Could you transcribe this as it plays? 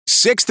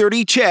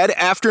6:30 CHED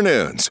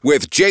Afternoons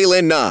with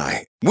Jaylen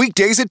Nye.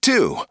 Weekdays at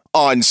 2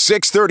 on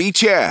 6:30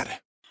 CHED.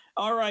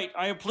 All right.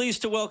 I am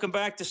pleased to welcome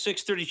back to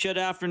 6:30 CHED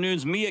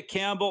Afternoons Mia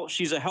Campbell.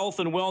 She's a health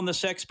and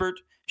wellness expert.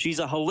 She's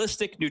a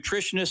holistic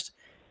nutritionist,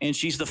 and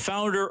she's the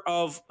founder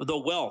of The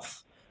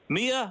Wealth.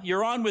 Mia,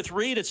 you're on with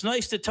Reed. It's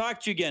nice to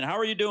talk to you again. How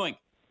are you doing?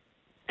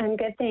 I'm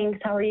good,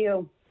 thanks. How are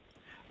you?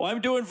 Well, I'm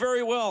doing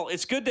very well.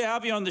 It's good to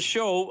have you on the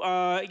show.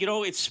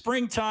 It's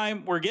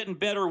springtime. We're getting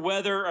better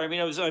weather. I mean,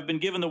 I've been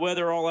given the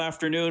weather all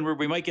afternoon where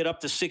we might get up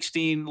to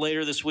 16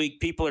 later this week.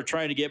 People are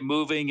trying to get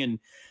moving and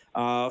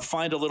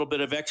find a little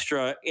bit of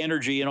extra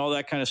energy and all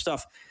that kind of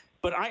stuff.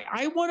 But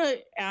I want to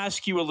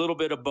ask you a little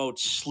bit about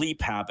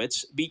sleep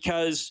habits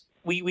because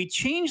we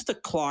changed the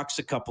clocks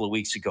a couple of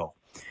weeks ago.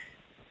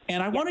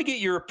 And I want to get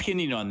your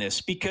opinion on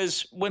this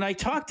because when I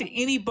talk to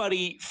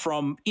anybody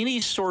from any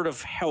sort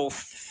of health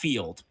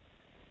field,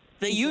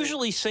 they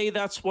usually say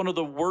that's one of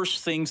the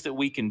worst things that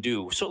we can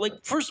do. So,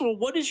 first of all,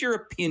 what is your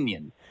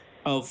opinion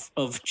of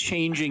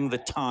changing the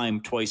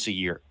time twice a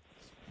year?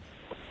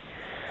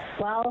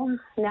 Well,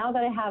 now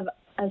that I have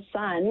a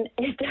son,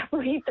 it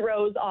definitely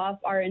throws off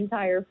our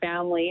entire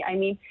family. I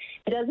mean,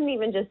 it doesn't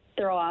even just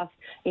throw off,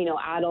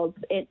 adults.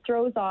 It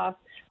throws off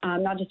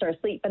not just our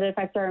sleep, but it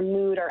affects our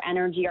mood, our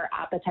energy, our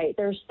appetite.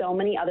 There's so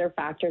many other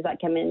factors that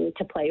come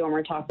into play when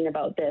we're talking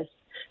about this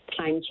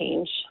time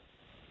change.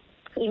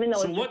 Even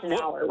though it's just an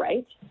hour,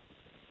 right?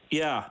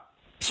 Yeah.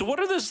 So what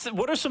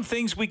are some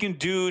things we can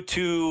do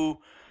to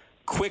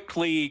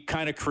quickly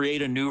kind of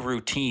create a new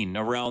routine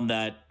around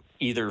that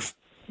either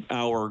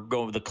hour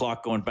the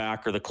clock going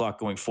back or the clock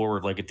going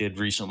forward like it did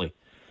recently?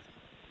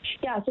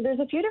 Yeah, so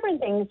there's a few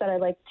different things that I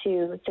like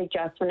to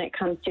suggest when it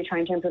comes to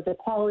trying to improve the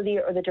quality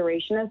or the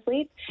duration of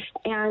sleep.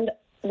 And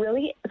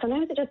really,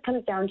 sometimes it just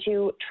comes down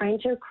to trying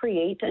to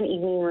create an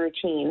evening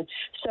routine.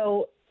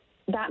 So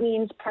that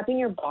means prepping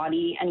your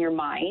body and your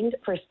mind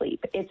for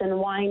sleep. It's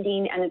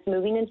unwinding and it's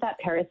moving into that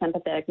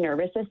parasympathetic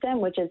nervous system,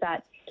 which is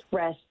that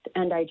rest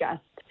and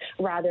digest,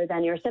 rather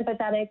than your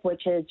sympathetic,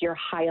 which is your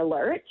high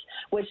alert,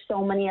 which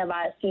so many of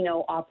us,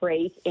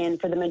 operate in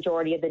for the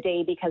majority of the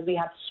day because we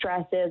have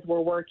stresses, we're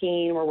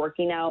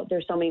working out,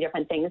 there's so many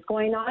different things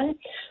going on.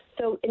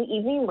 So an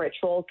evening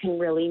ritual can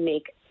really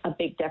make a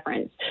big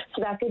difference.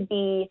 So that could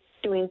be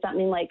doing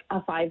something like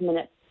a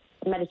 5-minute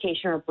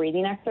meditation or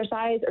breathing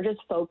exercise, or just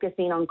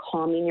focusing on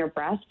calming your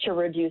breath to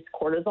reduce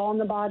cortisol in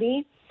the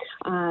body.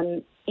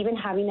 Even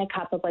having a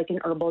cup of an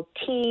herbal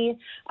tea,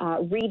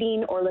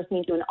 reading or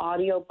listening to an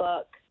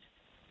audiobook,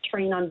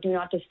 turning on Do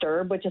Not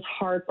Disturb, which is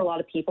hard for a lot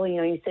of people.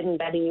 You sit in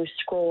bed and you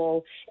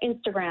scroll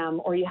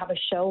Instagram or you have a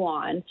show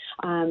on.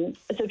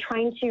 So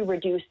trying to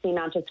reduce the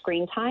amount of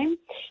screen time.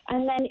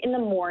 And then in the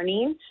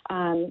morning,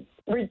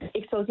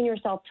 exposing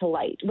yourself to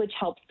light, which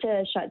helps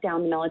to shut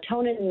down the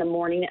melatonin in the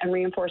morning and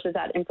reinforces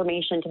that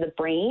information to the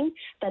brain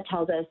that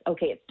tells us,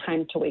 okay, it's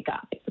time to wake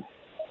up.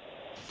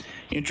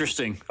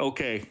 Interesting.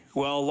 Okay.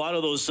 Well, a lot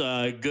of those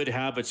good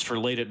habits for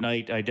late at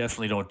night, I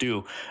definitely don't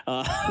do.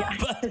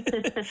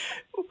 But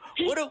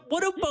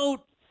what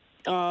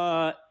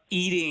about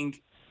eating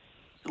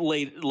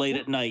late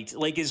at night?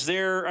 Is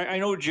there, I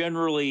know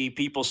generally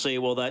people say,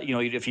 well, that,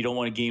 if you don't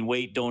want to gain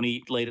weight, don't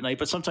eat late at night,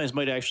 but sometimes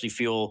might actually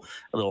feel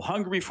a little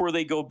hungry before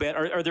they go to bed.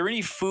 Are there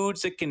any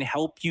foods that can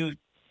help you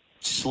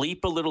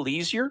sleep a little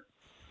easier?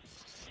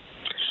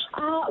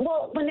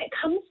 Well, when it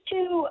comes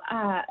to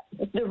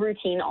the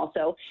routine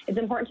also, it's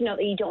important to note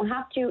that you don't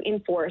have to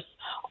enforce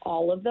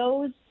all of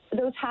those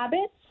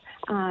habits.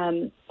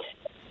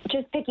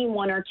 Just picking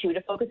one or two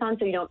to focus on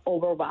so you don't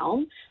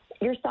overwhelm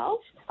yourself.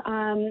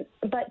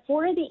 But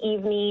for the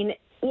evening,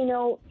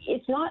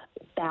 it's not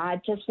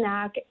bad to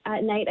snack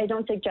at night. I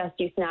don't suggest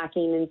you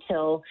snacking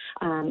until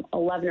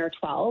 11 or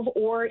 12,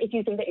 or if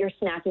you think that you're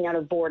snacking out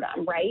of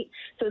boredom, right?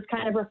 So it's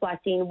kind of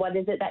reflecting what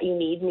is it that you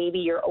need. Maybe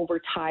you're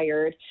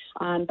overtired,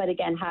 but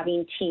again,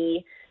 having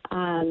tea,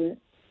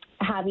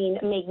 having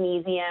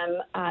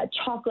magnesium,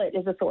 chocolate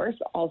is a source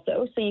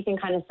also, so you can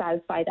kind of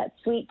satisfy that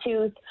sweet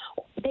tooth,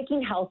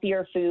 picking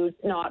healthier foods,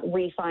 not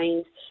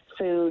refined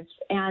foods,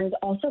 and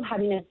also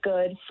having a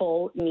good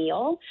full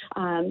meal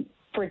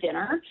for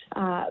dinner.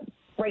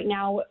 Right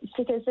now,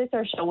 statistics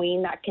are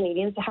showing that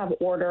Canadians have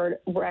ordered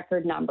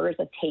record numbers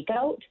of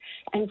takeout,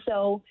 and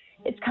so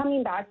it's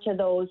coming back to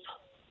those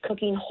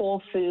cooking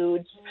whole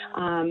foods.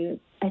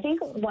 I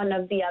think one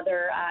of the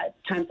other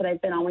times that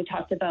I've been on, we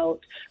talked about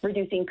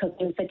reducing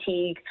cooking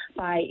fatigue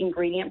by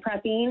ingredient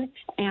prepping.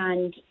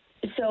 And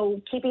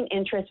so keeping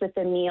interest with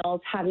the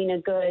meals, having a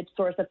good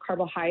source of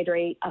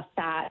carbohydrate, a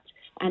fat,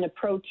 and a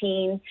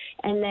protein.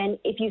 And then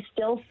if you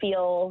still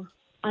feel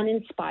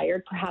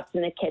uninspired, perhaps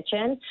in the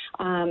kitchen,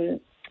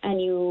 and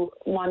you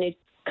want to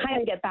kind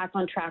of get back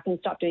on track and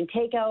stop doing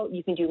takeout,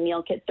 you can do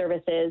meal kit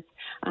services,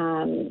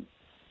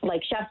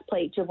 like Chef's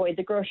Plate to avoid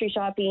the grocery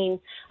shopping,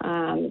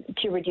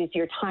 to reduce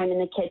your time in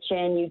the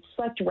kitchen. You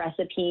select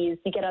recipes,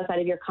 you get outside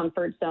of your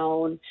comfort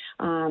zone,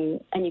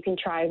 and you can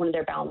try one of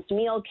their balanced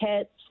meal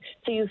kits.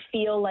 So you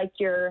feel like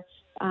you're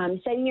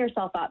setting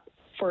yourself up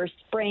for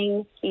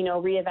spring,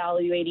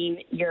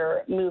 reevaluating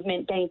your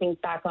movement, getting things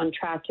back on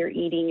track, your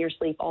eating, your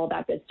sleep, all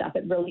that good stuff.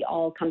 It really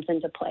all comes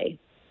into play.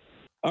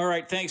 All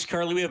right. Thanks,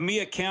 Carly. We have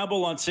Mia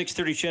Campbell on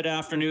 6:30 CHED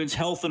Afternoons,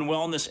 health and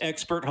wellness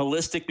expert,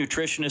 holistic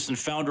nutritionist, and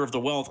founder of The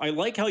Wealth. I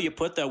like how you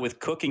put that with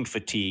cooking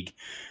fatigue,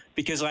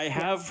 because I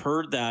have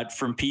heard that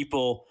from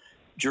people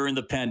during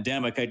the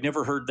pandemic. I'd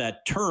never heard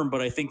that term,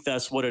 but I think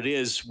that's what it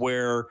is,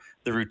 where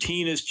the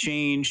routine has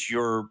changed.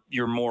 You're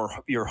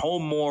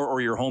home more,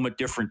 or you're home at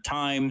different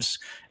times.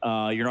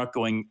 You're not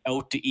going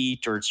out to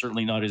eat, or it's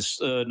certainly not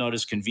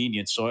as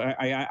convenient. So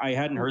I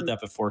hadn't heard that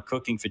before.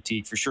 Cooking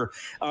fatigue, for sure.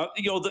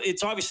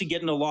 It's obviously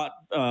getting a lot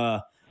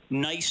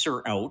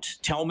nicer out.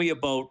 Tell me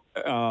about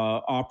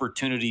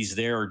opportunities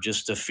there,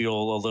 just to feel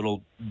a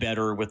little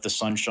better with the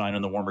sunshine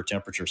and the warmer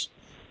temperatures.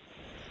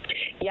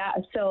 Yeah,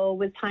 so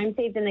with time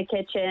saved in the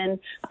kitchen,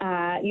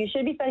 you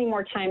should be spending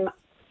more time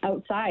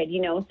outside.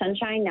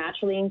 Sunshine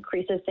naturally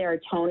increases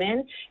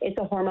serotonin. It's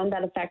a hormone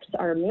that affects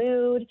our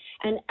mood,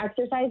 and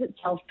exercise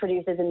itself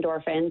produces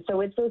endorphins.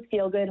 So it's those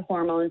feel-good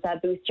hormones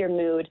that boost your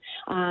mood.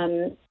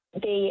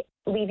 They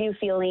leave you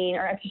feeling,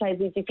 or exercise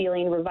leaves you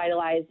feeling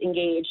revitalized,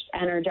 engaged,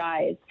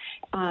 energized.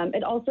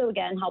 It also,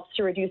 again, helps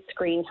to reduce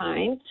screen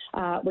time,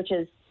 which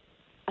is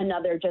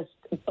another just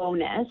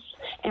bonus.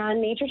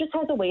 And nature just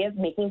has a way of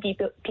making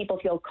people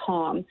feel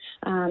calm.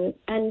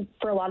 And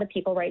for a lot of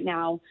people right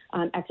now,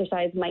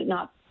 exercise might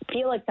not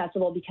feel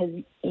accessible because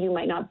you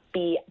might not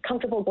be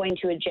comfortable going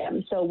to a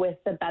gym. So with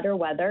the better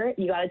weather,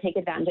 you got to take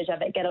advantage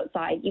of it. Get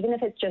outside, even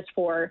if it's just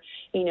for,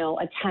 a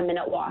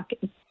 10-minute walk.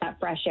 That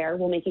fresh air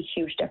will make a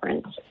huge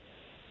difference.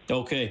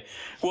 Okay.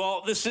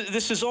 Well, this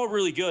is all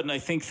really good, and I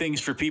think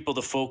things for people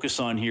to focus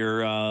on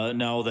here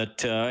now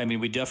that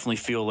we definitely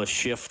feel a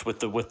shift with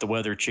the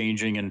weather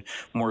changing and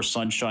more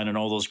sunshine and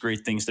all those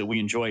great things that we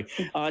enjoy.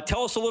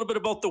 Tell us a little bit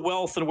about The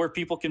Wealth and where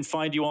people can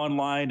find you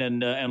online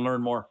and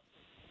learn more.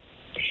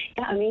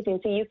 Yeah, amazing.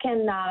 So you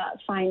can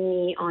find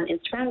me on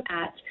Instagram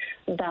at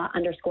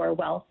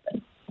 @the_wealth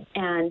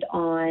and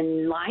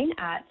online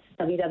at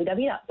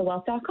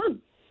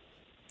www.thewealth.com.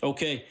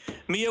 Okay.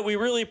 Mia, we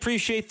really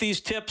appreciate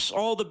these tips.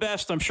 All the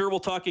best. I'm sure we'll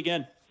talk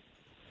again.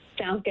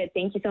 Sounds good.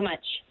 Thank you so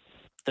much.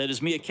 That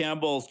is Mia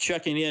Campbell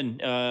checking in,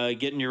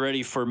 getting you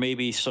ready for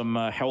maybe some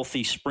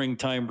healthy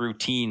springtime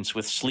routines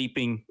with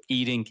sleeping,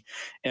 eating,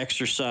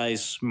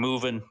 exercise,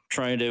 moving,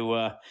 trying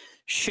to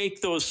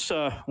shake those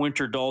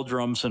winter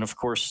doldrums, and of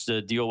course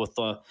deal with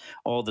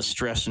all the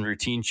stress and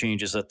routine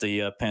changes that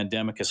the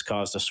pandemic has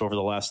caused us over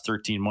the last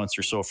 13 months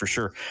or so, for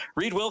sure.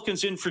 Reed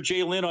Wilkins in for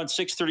Jay Lynn on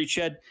 6:30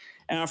 CHED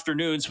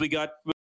Afternoons. We got